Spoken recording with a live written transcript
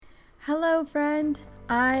Hello, friend.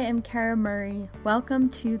 I am Kara Murray. Welcome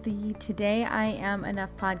to the Today I Am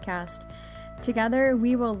Enough podcast. Together,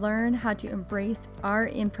 we will learn how to embrace our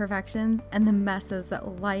imperfections and the messes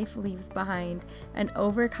that life leaves behind and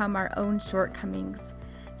overcome our own shortcomings.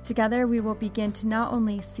 Together, we will begin to not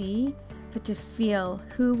only see, but to feel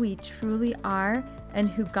who we truly are and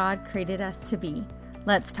who God created us to be.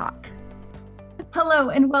 Let's talk. Hello,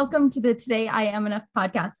 and welcome to the Today I Am Enough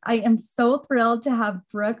podcast. I am so thrilled to have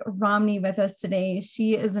Brooke Romney with us today.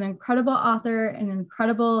 She is an incredible author, an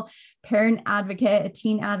incredible parent advocate, a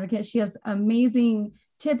teen advocate. She has amazing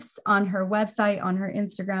tips on her website, on her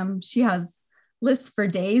Instagram. She has lists for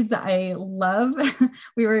days that I love.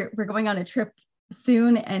 We're going on a trip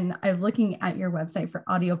soon, and I was looking at your website for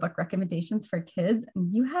audiobook recommendations for kids,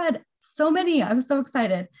 and you had so many. I was so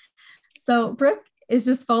excited. So Brooke is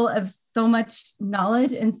just full of so much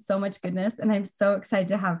knowledge and so much goodness. And I'm so excited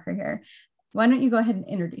to have her here. Why don't you go ahead and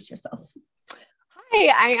introduce yourself? Hi,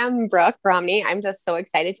 I am Brooke Romney. I'm just so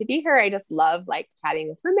excited to be here. I just love chatting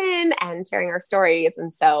with women and sharing our stories.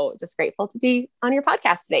 And so just grateful to be on your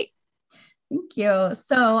podcast today. Thank you.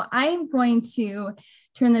 So I'm going to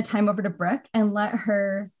turn the time over to Brooke and let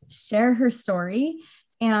her share her story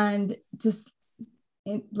and just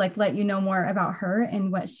let you know more about her and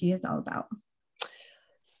what she is all about.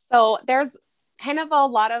 So there's kind of a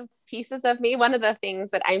lot of pieces of me. One of the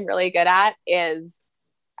things that I'm really good at is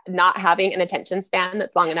not having an attention span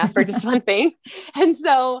that's long enough for just one thing. And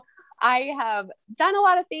so I have done a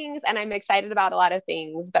lot of things and I'm excited about a lot of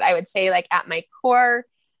things, but I would say at my core,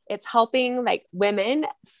 it's helping women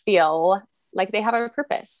feel like they have a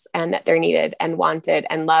purpose and that they're needed and wanted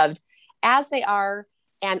and loved as they are.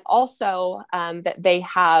 And also that they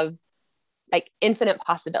have infinite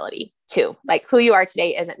possibility too. Who you are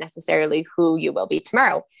today isn't necessarily who you will be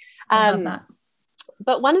tomorrow. I love that.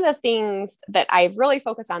 But one of the things that I've really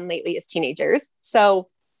focused on lately is teenagers. So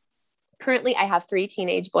currently I have 3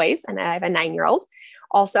 teenage boys and I have a 9-year-old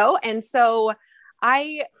also. And so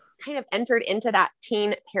I kind of entered into that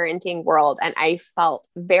teen parenting world and I felt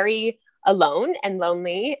very alone and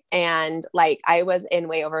lonely. And I was in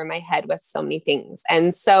way over my head with so many things.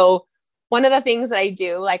 And so one of the things that I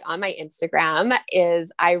do on my Instagram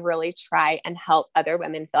is I really try and help other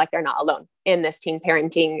women feel like they're not alone in this teen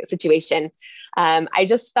parenting situation. I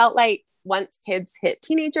just felt like once kids hit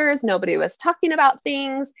teenagers, nobody was talking about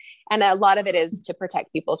things. And a lot of it is to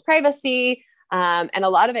protect people's privacy. And a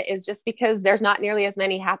lot of it is just because there's not nearly as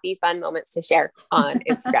many happy, fun moments to share on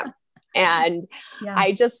Instagram. And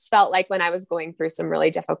I just felt like when I was going through some really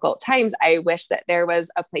difficult times, I wish that there was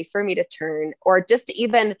a place for me to turn or just to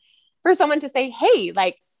even for someone to say, hey,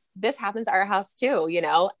 this happens at our house too,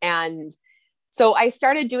 And so I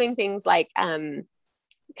started doing things kind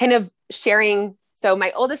of sharing. So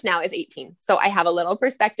my oldest now is 18. So I have a little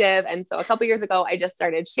perspective. And so a couple of years ago, I just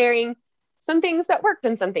started sharing some things that worked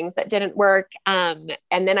and some things that didn't work. And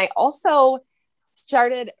then I also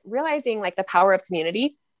started realizing the power of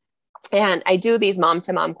community. And I do these mom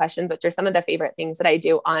to mom questions, which are some of the favorite things that I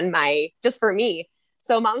do on just for me.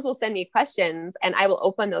 So moms will send me questions and I will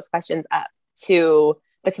open those questions up to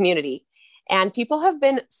the community. And people have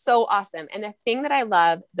been so awesome. And the thing that I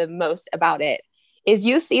love the most about it is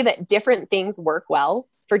you see that different things work well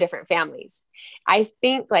for different families. I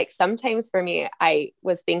think sometimes for me, I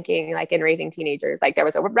was thinking in raising teenagers, there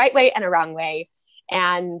was a right way and a wrong way.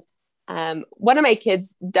 And one of my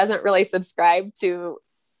kids doesn't really subscribe to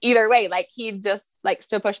either way. He just likes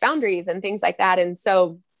to push boundaries and things like that. And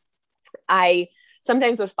so I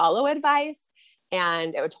sometimes would follow advice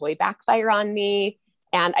and it would totally backfire on me.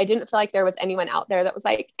 And I didn't feel like there was anyone out there that was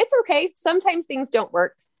it's okay. Sometimes things don't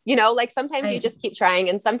work, sometimes Right. You just keep trying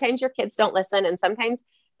and sometimes your kids don't listen and sometimes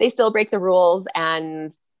they still break the rules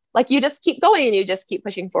and you just keep going and you just keep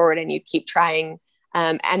pushing forward and you keep trying.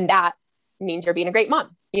 And that means you're being a great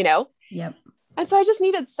mom, Yep. And so I just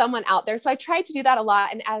needed someone out there. So I tried to do that a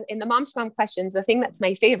lot. And in the mom to mom questions, the thing that's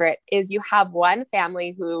my favorite is you have one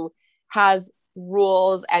family who has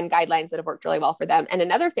rules and guidelines that have worked really well for them and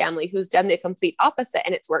another family who's done the complete opposite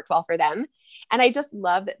and it's worked well for them. And I just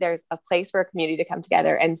love that there's a place for a community to come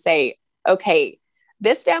together and say, okay,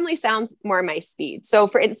 this family sounds more my speed. So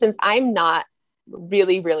for instance, I'm not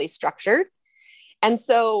really, really structured. And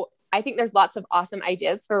so I think there's lots of awesome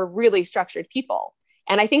ideas for really structured people.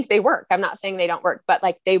 And I think they work. I'm not saying they don't work, but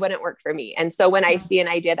they wouldn't work for me. And so when I see an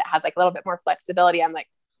idea that has a little bit more flexibility, I'm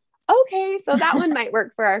okay, so that one might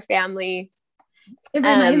work for our family. It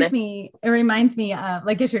reminds me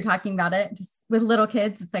as you're talking about it, just with little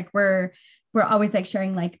kids, it's we're always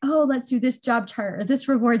sharing oh, let's do this job chart or this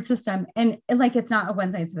reward system. And it's not a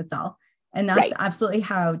one size fits all. And that's Right. absolutely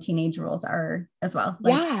how teenage rules are as well.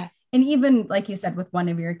 Yeah. And even like you said, with one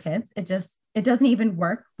of your kids, it doesn't even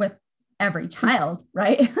work with every child,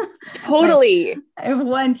 right? Totally. Like, I have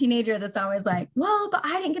one teenager that's always like, well, but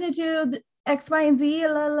I didn't get to do the X, Y, and Z.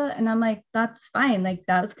 La, la. And I'm like, that's fine. Like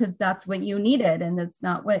that's because that's what you needed. And it's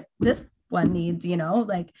not what this one needs,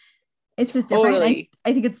 like it's just different. Totally.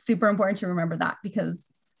 I think it's super important to remember that because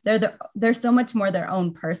they're so much more their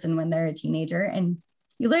own person when they're a teenager. And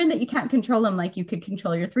you learn that you can't control them like you could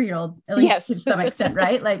control your 3-year-old, at least to some extent,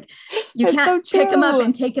 right? Like you can't pick them up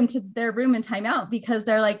and take them to their room and time out because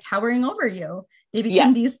they're like towering over you. They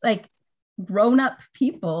become these like grown-up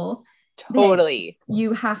people. Totally.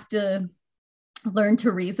 You have to learn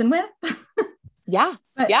to reason with. Yeah.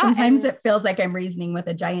 But sometimes it feels like I'm reasoning with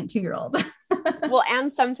a giant 2-year-old. Well,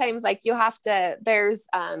 and sometimes like there's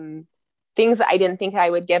things that I didn't think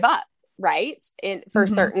I would give up. Right. For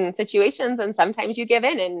certain situations. And sometimes you give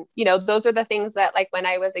in and, those are the things that like, when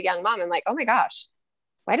I was a young mom, I'm like, oh my gosh,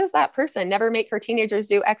 why does that person never make her teenagers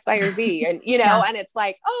do X, Y, or Z? And, and it's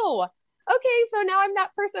like, oh, okay. So now I'm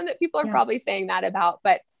that person that people are probably saying that about,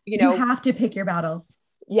 but you have to pick your battles.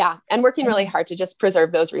 Yeah. And working really hard to just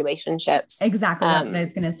preserve those relationships. Exactly. That's what I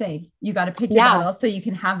was going to say. You got to pick your battles so you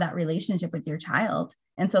can have that relationship with your child.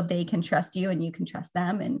 And so they can trust you and you can trust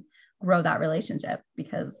them and grow that relationship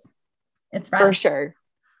because it's rough. For sure.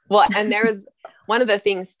 Well, and there was one of the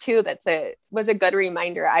things too, was a good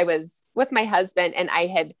reminder. I was with my husband and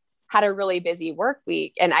I had a really busy work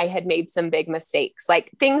week and I had made some big mistakes,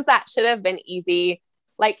 like things that should have been easy.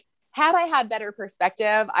 Like had I had better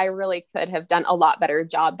perspective, I really could have done a lot better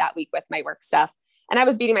job that week with my work stuff. And I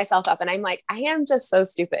was beating myself up and I'm like, I am just so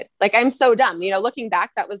stupid. Like, I'm so dumb, looking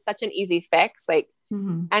back, that was such an easy fix. Like,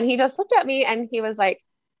 and he just looked at me and he was like,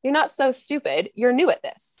 you're not so stupid. You're new at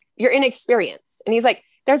this. You're inexperienced. And he's like,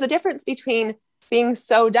 there's a difference between being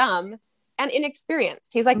so dumb and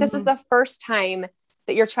inexperienced. He's like, this is the first time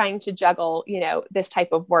that you're trying to juggle, this type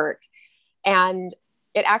of work. And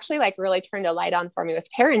it actually like really turned a light on for me with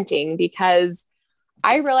parenting because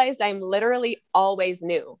I realized I'm literally always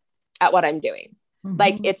new at what I'm doing.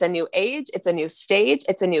 Like it's a new age, it's a new stage,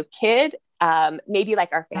 it's a new kid. Maybe like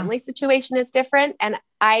our family situation is different. And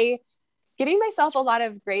giving myself a lot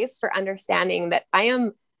of grace for understanding that I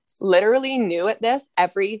am literally new at this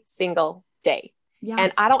every single day. Yeah.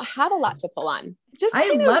 And I don't have a lot to pull on.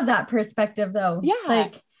 I love that perspective though. Yeah.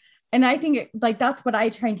 And I think that's what I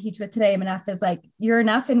try and teach with Today I'm Enough is like, you're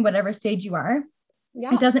enough in whatever stage you are.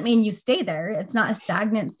 Yeah. It doesn't mean you stay there. It's not a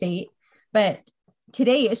stagnant state, but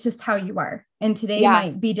today it's just how you are. And today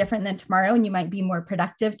might be different than tomorrow. And you might be more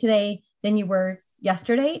productive today than you were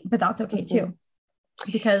yesterday, but that's okay too.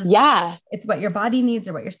 Because it's what your body needs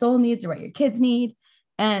or what your soul needs or what your kids need.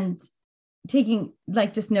 And taking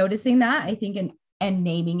like, just noticing that I think, and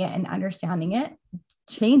naming it and understanding it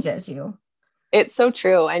changes you. It's so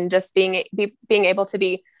true. And just being able to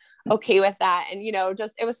be okay with that. And,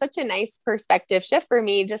 it was such a nice perspective shift for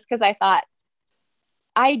me, just because I thought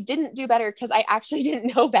I didn't do better because I actually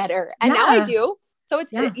didn't know better. And now I do. So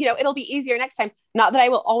it's, it'll be easier next time. Not that I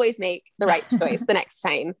will always make the right choice the next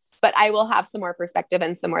time, but I will have some more perspective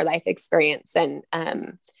and some more life experience. And,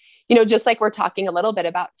 just like we're talking a little bit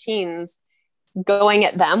about teens, going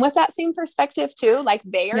at them with that same perspective too. Like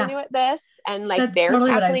they are new at this and like that's they're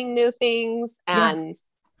totally tackling new things. And,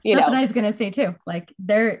 that's what I was going to say too. Like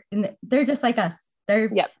they're just like us.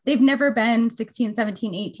 They've never been 16,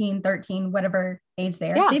 17, 18, 13, whatever age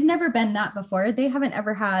they are. Yeah. They've never been that before. They haven't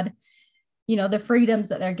ever had, the freedoms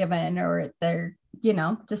that they're given or their,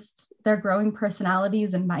 just their growing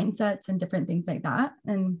personalities and mindsets and different things like that.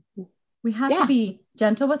 And we have to be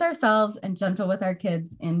gentle with ourselves and gentle with our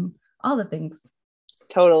kids in all the things.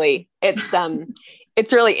 Totally.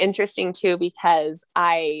 It's really interesting too, because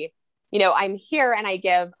I'm here and I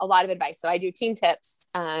give a lot of advice. So I do teen tips,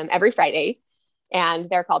 every Friday, and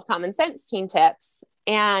they're called Common Sense Teen Tips.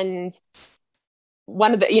 And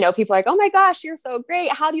one of the, people are like, oh my gosh, you're so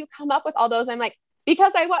great. How do you come up with all those? I'm like,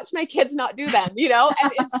 because I watch my kids not do them, and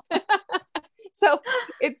it's, so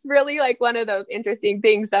it's really like one of those interesting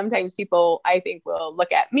things. Sometimes people, I think, will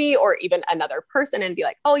look at me or even another person and be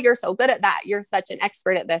like, oh, you're so good at that. You're such an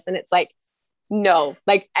expert at this. And it's like, no,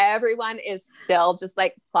 like everyone is still just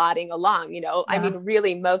like plodding along, I mean,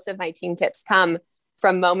 really most of my teen tips come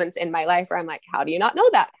from moments in my life where I'm like, how do you not know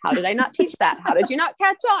that? How did I not teach that? How did you not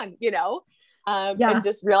catch on? And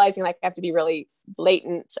just realizing like I have to be really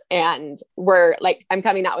blatant, and I'm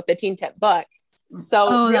coming out with the teen tip book.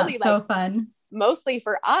 So really like so fun. Mostly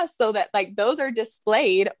for us, so that like those are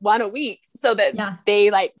displayed one a week so that they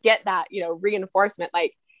like get that, reinforcement.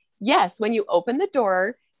 Like, yes, when you open the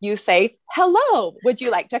door, you say, hello, would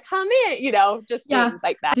you like to come in? Just things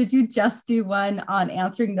like that. Did you just do one on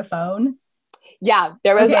answering the phone? Yeah,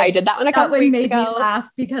 there was, I did that one a couple weeks ago. That one made me laugh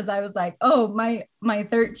because I was like, oh, my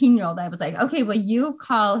 13-year-old, I was like, okay, well, you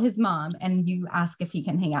call his mom and you ask if he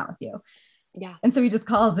can hang out with you. Yeah. And so he just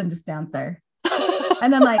calls and just answer.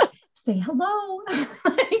 And I'm like, say hello.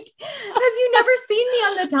 Like, have you never seen me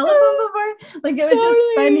on the telephone before? Like, it was just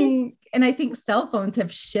funny. And I think cell phones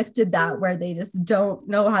have shifted that where they just don't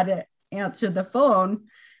know how to answer the phone.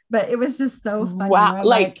 But it was just so funny. Wow.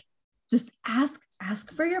 Like, just ask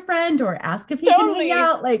for your friend or ask if he can hang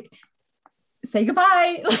out. Like, say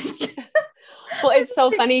goodbye. Well, it's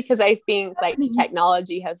so funny because I think like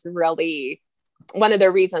technology has really, one of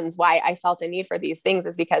the reasons why I felt a need for these things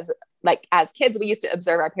is because like as kids, we used to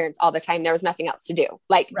observe our parents all the time. There was nothing else to do.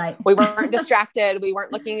 Like we weren't distracted. We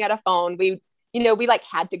weren't looking at a phone. We like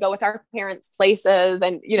had to go with our parents places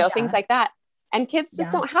and, things like that. And kids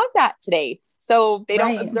just don't have that today. So they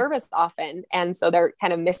don't observe as often. And so they're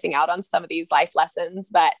kind of missing out on some of these life lessons.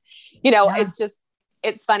 But,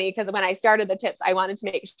 it's funny because when I started the tips, I wanted to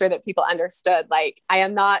make sure that people understood, like, I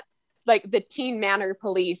am not like the teen manner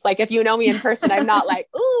police. Like, if you know me in person, I'm not like,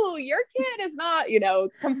 ooh, your kid is not,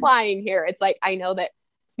 complying here. It's like, I know that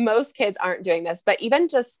most kids aren't doing this, but even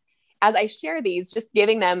just as I share these, just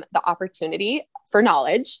giving them the opportunity for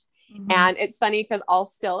knowledge. Mm-hmm. And it's funny because I'll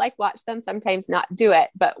still like watch them sometimes not do it.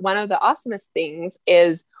 But one of the awesomest things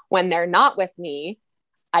is when they're not with me,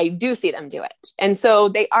 I do see them do it. And so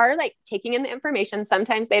they are like taking in the information.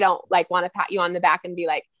 Sometimes they don't like want to pat you on the back and be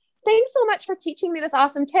like, thanks so much for teaching me this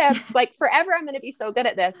awesome tip. Like forever, I'm going to be so good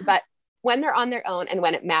at this. But when they're on their own and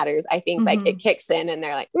when it matters, I think like it kicks in and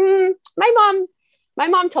they're like, my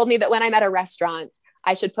mom told me that when I'm at a restaurant,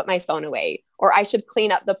 I should put my phone away, or I should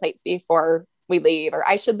clean up the plates before we leave, or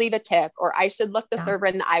I should leave a tip, or I should look the server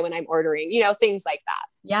in the eye when I'm ordering, things like that.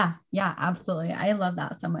 Yeah. Yeah, absolutely. I love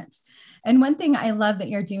that so much. And one thing I love that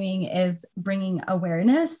you're doing is bringing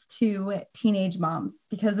awareness to teenage moms,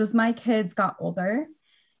 because as my kids got older,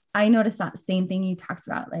 I noticed that same thing you talked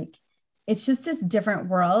about. Like, it's just this different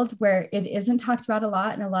world where it isn't talked about a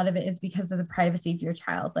lot. And a lot of it is because of the privacy of your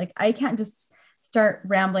child. Like, I can't just start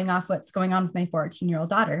rambling off what's going on with my 14-year-old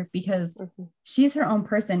daughter because she's her own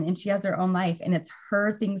person and she has her own life and it's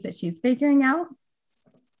her things that she's figuring out.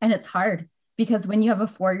 And it's hard because when you have a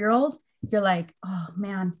 4-year-old, you're like, oh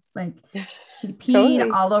man, like she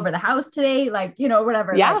peed all over the house today. Like,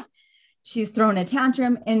 whatever. Yeah. Like, she's throwing a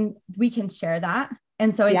tantrum and we can share that.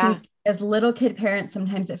 And so I think as little kid parents,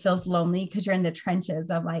 sometimes it feels lonely because you're in the trenches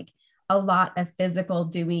of like a lot of physical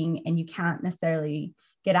doing and you can't necessarily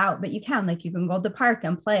get out, but you can, like, you can go to the park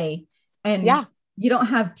and play and you don't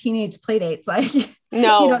have teenage play dates. Like you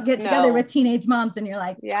don't get together with teenage moms and you're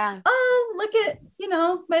like, oh, look at,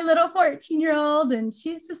 my little 14-year-old and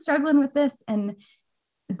she's just struggling with this. And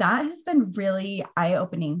that has been really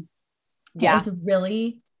eye-opening. Yeah. It's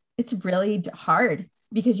really hard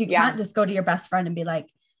because you can't just go to your best friend and be like,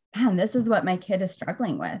 man, this is what my kid is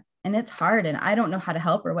struggling with. And it's hard. And I don't know how to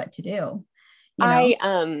help or what to do.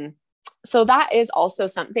 So that is also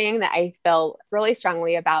something that I feel really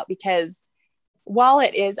strongly about, because while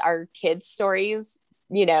it is our kids' stories,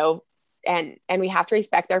 and we have to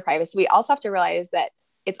respect their privacy, we also have to realize that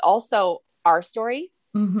it's also our story.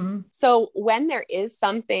 Mm-hmm. So when there is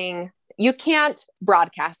something, you can't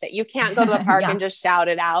broadcast it. You can't go to the park and just shout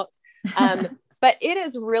it out. But it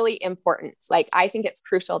is really important. Like, I think it's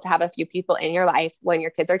crucial to have a few people in your life when your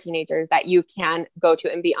kids are teenagers that you can go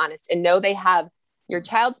to and be honest and know they have your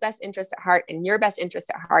child's best interest at heart and your best interest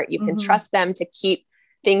at heart. You can trust them to keep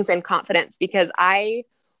things in confidence, because I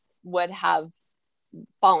would have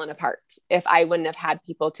fallen apart if I wouldn't have had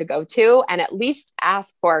people to go to and at least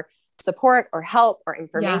ask for support or help or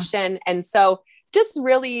information. And so just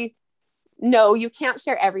really, no, you can't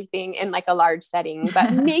share everything in like a large setting,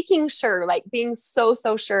 but making sure, like being so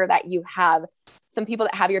sure that you have some people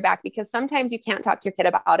that have your back, because sometimes you can't talk to your kid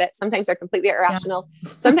about it. Sometimes they're completely irrational.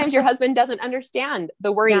 Sometimes your husband doesn't understand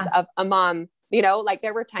the worries of a mom, like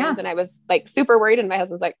there were times when I was like super worried and my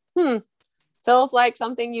husband's like, feels like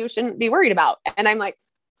something you shouldn't be worried about. And I'm like,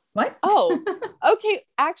 what? Oh, okay.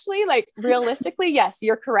 Actually, like realistically, yes,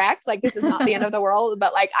 you're correct. Like, this is not the end of the world,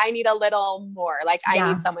 but like, I need a little more, like I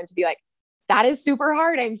need someone to be like, that is super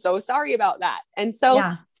hard. I'm so sorry about that. And so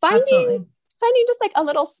finding just like a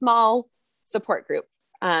little small support group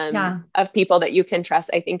of people that you can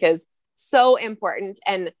trust, I think is so important.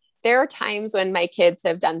 And there are times when my kids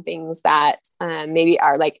have done things that maybe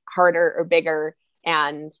are like harder or bigger.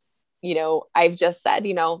 And, I've just said,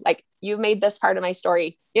 like, you've made this part of my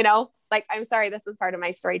story, like, I'm sorry, this is part of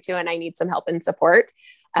my story too. And I need some help and support.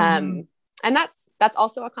 And that's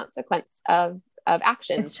also a consequence of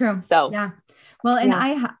actions. It's true. So yeah. Well, and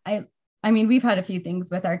yeah. I mean, we've had a few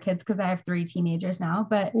things with our kids because I have 3 teenagers now,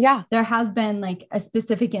 but Yeah. there has been like a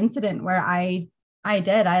specific incident where I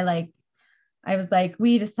was like,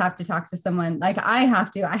 we just have to talk to someone. Like I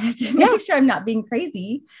have to make sure I'm not being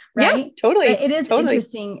crazy. Right. Yeah, totally. But it is totally.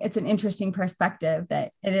 interesting. It's an interesting perspective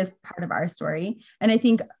that it is part of our story. And I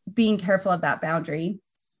think being careful of that boundary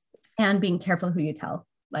and being careful who you tell,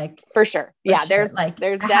 like for sure. Yeah. sure.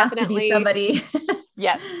 There's definitely has to be somebody.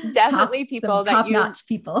 Yeah, definitely people that top-notch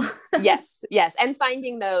people. Yes. And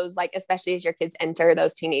finding those, like, especially as your kids enter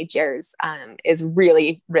those teenage years, is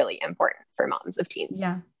really, really important for moms of teens.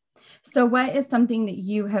 Yeah. So what is something that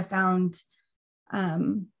you have found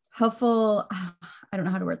helpful? I don't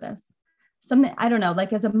know how to word this. Something, I don't know,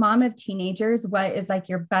 like as a mom of teenagers, what is like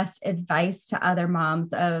your best advice to other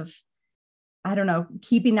moms of, I don't know,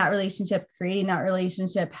 keeping that relationship, creating that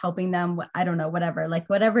relationship, helping them, I don't know, whatever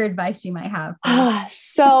advice you might have.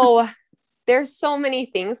 So there's so many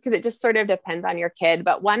things because it just sort of depends on your kid.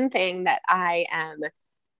 But one thing that I am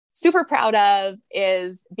super proud of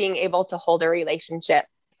is being able to hold a relationship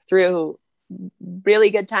through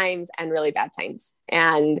really good times and really bad times.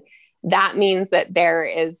 And that means that there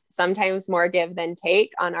is sometimes more give than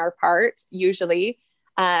take on our part. Usually,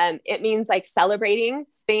 it means like celebrating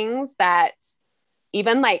things that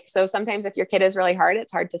even like, so sometimes if your kid is really hard,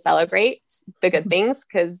 it's hard to celebrate the good things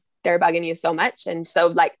because they're bugging you so much. And so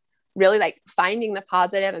like really like finding the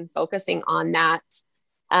positive and focusing on that.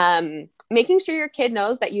 Making sure your kid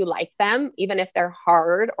knows that you like them, even if they're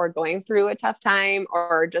hard or going through a tough time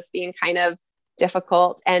or just being kind of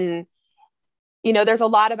difficult. And, you know, there's a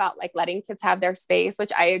lot about like letting kids have their space,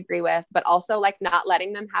 which I agree with, but also like not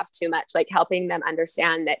letting them have too much, like helping them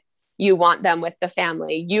understand that you want them with the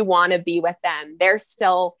family. You want to be with them. They're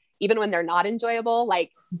still, even when they're not enjoyable,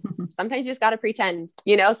 like sometimes you just got to pretend,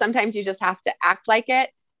 you know, sometimes you just have to act like it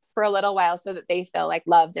for a little while so that they feel like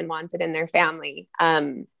loved and wanted in their family.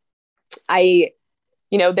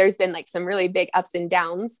 You know, there's been like some really big ups and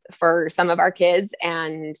downs for some of our kids.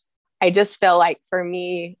 And I just feel like for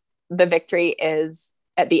me, the victory is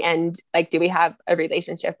at the end, like, do we have a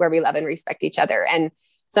relationship where we love and respect each other? And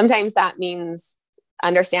sometimes that means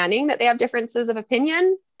understanding that they have differences of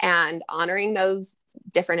opinion and honoring those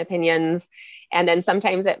different opinions. And then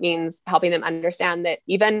sometimes it means helping them understand that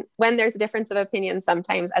even when there's a difference of opinion,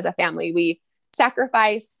 sometimes as a family, we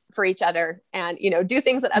sacrifice for each other and, you know, do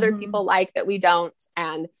things that other people like that we don't,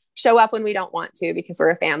 and show up when we don't want to because we're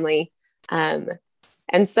a family. And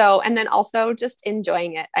then also just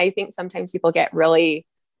enjoying it. I think sometimes people get really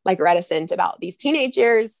like reticent about these teenage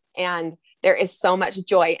years, and there is so much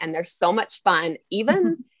joy and there's so much fun.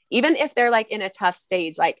 Even if they're like in a tough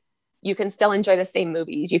stage, like you can still enjoy the same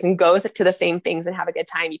movies. You can go to the same things and have a good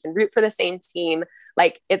time. You can root for the same team.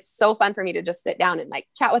 Like, it's so fun for me to just sit down and like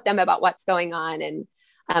chat with them about what's going on. And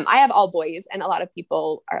I have all boys, and a lot of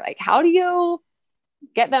people are like, how do you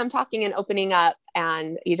get them talking and opening up?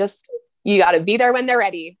 And you got to be there when they're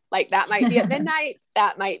ready. Like, that might be at midnight,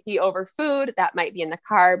 that might be over food, that might be in the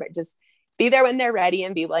car, but just be there when they're ready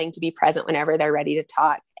and be willing to be present whenever they're ready to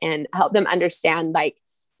talk, and help them understand like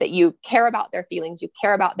that you care about their feelings, you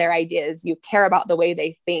care about their ideas, you care about the way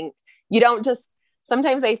they think. You don't just,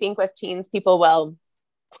 sometimes I think with teens, people will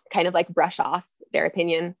kind of like brush off their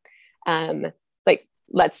opinion. Like,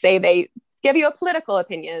 let's say they give you a political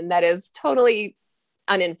opinion that is totally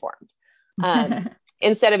uninformed.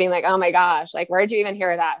 Instead of being like, oh my gosh, like, where'd you even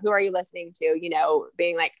hear that? Who are you listening to? You know,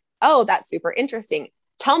 being like, oh, that's super interesting.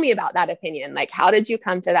 Tell me about that opinion. Like, how did you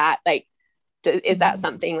come to that? Like, is that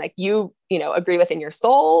something like you know, agree with in your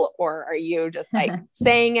soul, or are you just like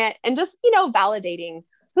saying it and just, you know, validating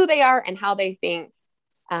who they are and how they think?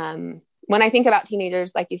 When I think about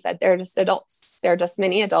teenagers, like you said, they're just adults. They're just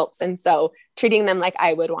mini adults. And so treating them like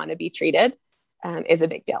I would want to be treated is a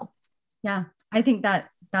big deal. Yeah. I think that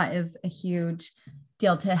is a huge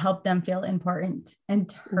deal to help them feel important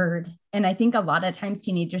and heard. And I think a lot of times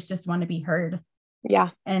teenagers just want to be heard. Yeah.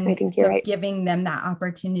 And I think so you're right. giving them that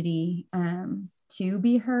opportunity to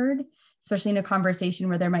be heard, especially in a conversation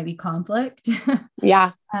where there might be conflict.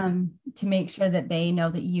 Yeah. To make sure that they know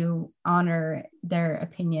that you honor their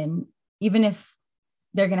opinion, even if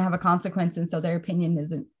they're going to have a consequence. And so their opinion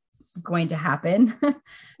isn't going to happen.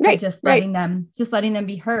 Right. Just letting them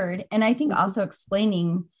be heard. And I think also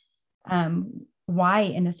explaining why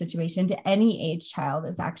in a situation to any age child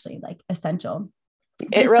is actually like essential.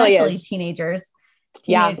 It really especially is. Teenagers.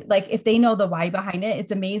 Yeah. Like if they know the why behind it,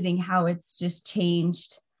 it's amazing how it's just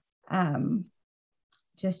changed some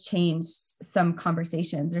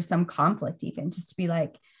conversations or some conflict, even just to be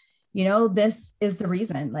like, you know, this is the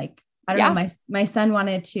reason. Like, I don't know, my son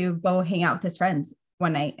wanted to go hang out with his friends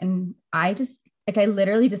one night. And I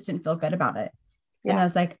literally just didn't feel good about it. And I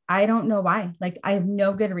was like, I don't know why. Like, I have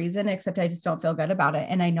no good reason, except I just don't feel good about it.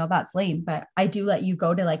 And I know that's lame, but I do let you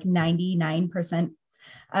go to like 99%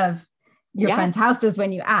 of your friends' houses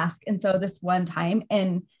when you ask. And so this one time,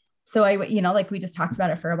 and so I, like we just talked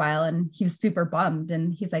about it for a while, and he was super bummed,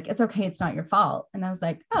 and he's like, it's okay. It's not your fault. And I was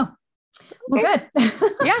like, oh, well, good.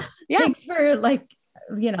 Yeah. Thanks for like,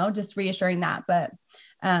 just reassuring that. But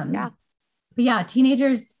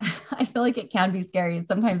teenagers, I feel like it can be scary.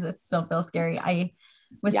 Sometimes it still feels scary. I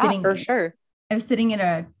was sitting in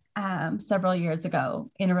a, several years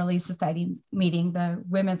ago in a Relief Society meeting, the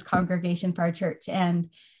women's congregation for our church. And,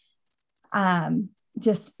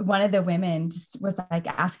 just one of the women just was like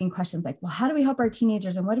asking questions like, well, how do we help our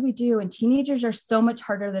teenagers? And what do we do? And teenagers are so much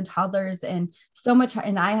harder than toddlers, and so much.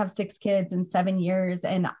 And I have 6 kids in 7 years,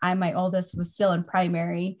 and my oldest was still in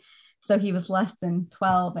primary. So he was less than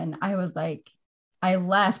 12. And I was like, I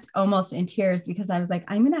left almost in tears, because I was like,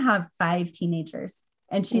 I'm going to have 5 teenagers.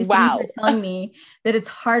 And she's telling me that it's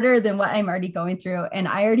harder than what I'm already going through. And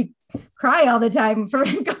I already cry all the time for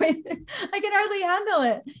going through. I can hardly handle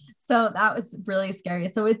it. So that was really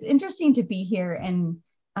scary. So it's interesting to be here and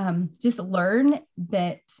just learn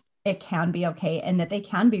that it can be okay, and that they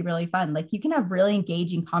can be really fun. Like, you can have really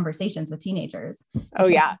engaging conversations with teenagers. Oh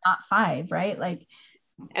yeah. Not 5, right? Like,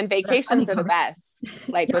 and vacations are the best.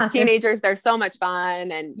 Like with teenagers, they're so much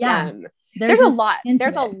fun. And there's a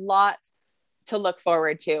lot to look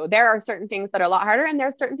forward to. There are certain things that are a lot harder, and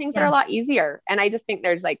there's certain things that are a lot easier. And I just think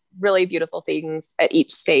there's like really beautiful things at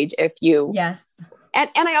each stage if you, and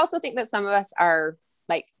I also think that some of us are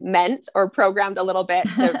like meant or programmed a little bit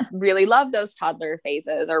to really love those toddler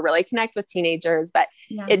phases or really connect with teenagers, but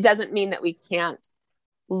it doesn't mean that we can't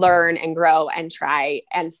learn and grow and try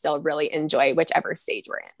and still really enjoy whichever stage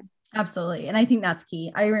we're in. Absolutely. And I think that's key.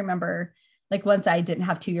 I remember like once I didn't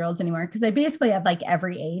have 2-year-olds anymore, because I basically had like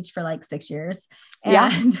every age for like 6 years.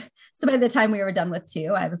 And so by the time we were done with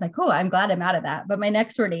 2, I was like, oh, I'm glad I'm out of that. But my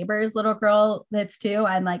next door neighbor's little girl that's 2,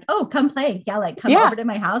 I'm like, oh, come play. Yeah. Like come over to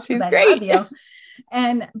my house. She's I great. love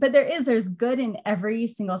you. But there's good in every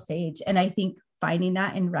single stage. And I think finding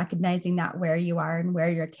that and recognizing that where you are and where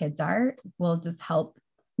your kids are will just help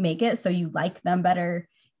make it so you like them better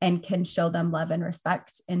and can show them love and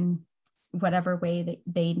respect in whatever way that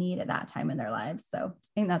they need at that time in their lives. So I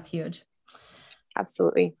think that's huge.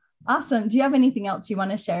 Absolutely. Awesome. Do you have anything else you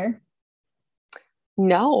want to share?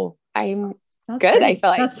 No, I'm good. Great. I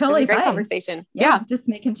feel like that's totally a great fine. Conversation. Yeah. Just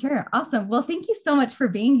making sure. Awesome. Well, thank you so much for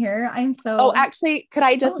being here. I'm so. Oh, actually, could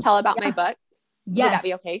I just tell about my book? Yes. Would that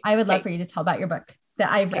be okay? I would love for you to tell about your book that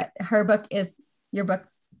I've read. Her book is your book,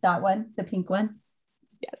 that one, the pink one.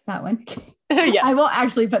 Yes. That one. Yes. I will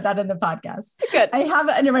actually put that in the podcast. Good. I have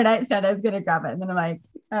it under my nightstand. I was going to grab it, and then I'm like,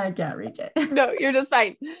 I can't reach it. No, you're just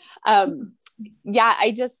fine. A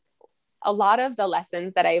lot of the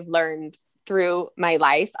lessons that I've learned through my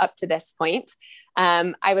life up to this point,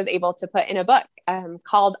 I was able to put in a book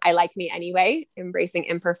called I Like Me Anyway, Embracing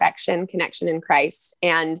Imperfection, Connection in Christ.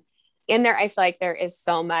 And in there, I feel like there is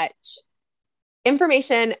so much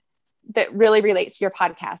information that really relates to your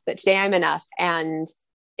podcast, that today I'm enough, and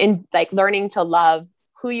in like learning to love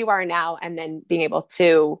who you are now, and then being able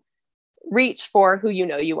to reach for who you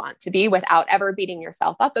know you want to be without ever beating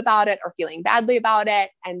yourself up about it or feeling badly about it.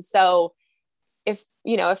 And so if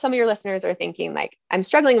some of your listeners are thinking like, I'm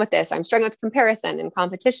struggling with this, I'm struggling with comparison and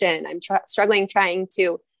competition, I'm struggling trying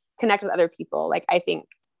to connect with other people. Like, I think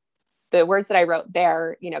the words that I wrote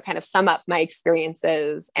there, kind of sum up my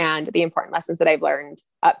experiences and the important lessons that I've learned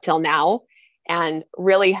up till now, and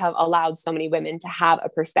really have allowed so many women to have a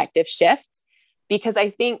perspective shift. Because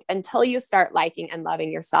I think until you start liking and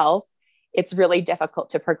loving yourself, it's really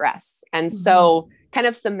difficult to progress. And so kind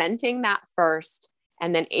of cementing that first,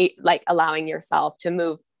 and then allowing yourself to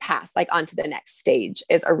move past, like onto the next stage,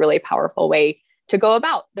 is a really powerful way to go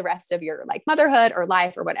about the rest of your like motherhood or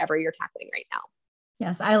life or whatever you're tackling right now.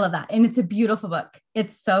 Yes, I love that. And it's a beautiful book.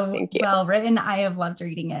 It's so well written. I have loved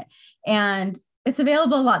reading it. And it's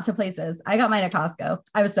available lots of places. I got mine at Costco.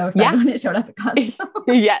 I was so excited when it showed up at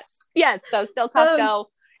Costco. Yes. So still Costco,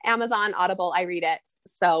 Amazon, Audible, I read it.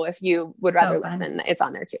 So if you would rather listen, it's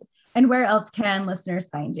on there too. And where else can listeners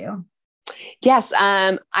find you? Yes.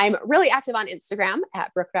 I'm really active on Instagram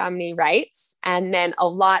at Brooke Romney Writes. And then a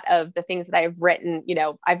lot of the things that I've written,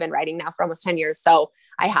 I've been writing now for almost 10 years. So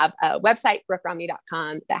I have a website,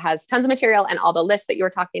 brookeromney.com, that has tons of material and all the lists that you were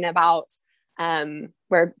talking about,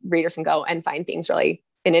 where readers can go and find things really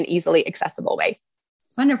in an easily accessible way.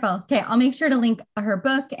 Wonderful. Okay. I'll make sure to link her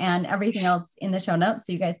book and everything else in the show notes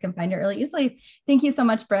so you guys can find it really easily. Thank you so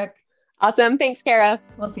much, Brooke. Awesome. Thanks, Kara.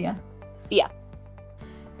 We'll see ya. See ya.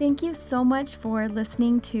 Thank you so much for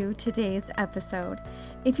listening to today's episode.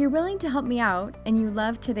 If you're willing to help me out and you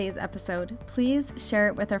love today's episode, please share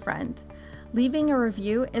it with a friend. Leaving a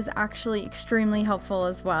review is actually extremely helpful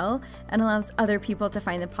as well and allows other people to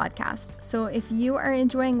find the podcast. So if you are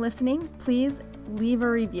enjoying listening, please leave a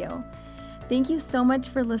review. Thank you so much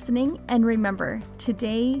for listening, and remember,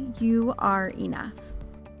 today you are enough.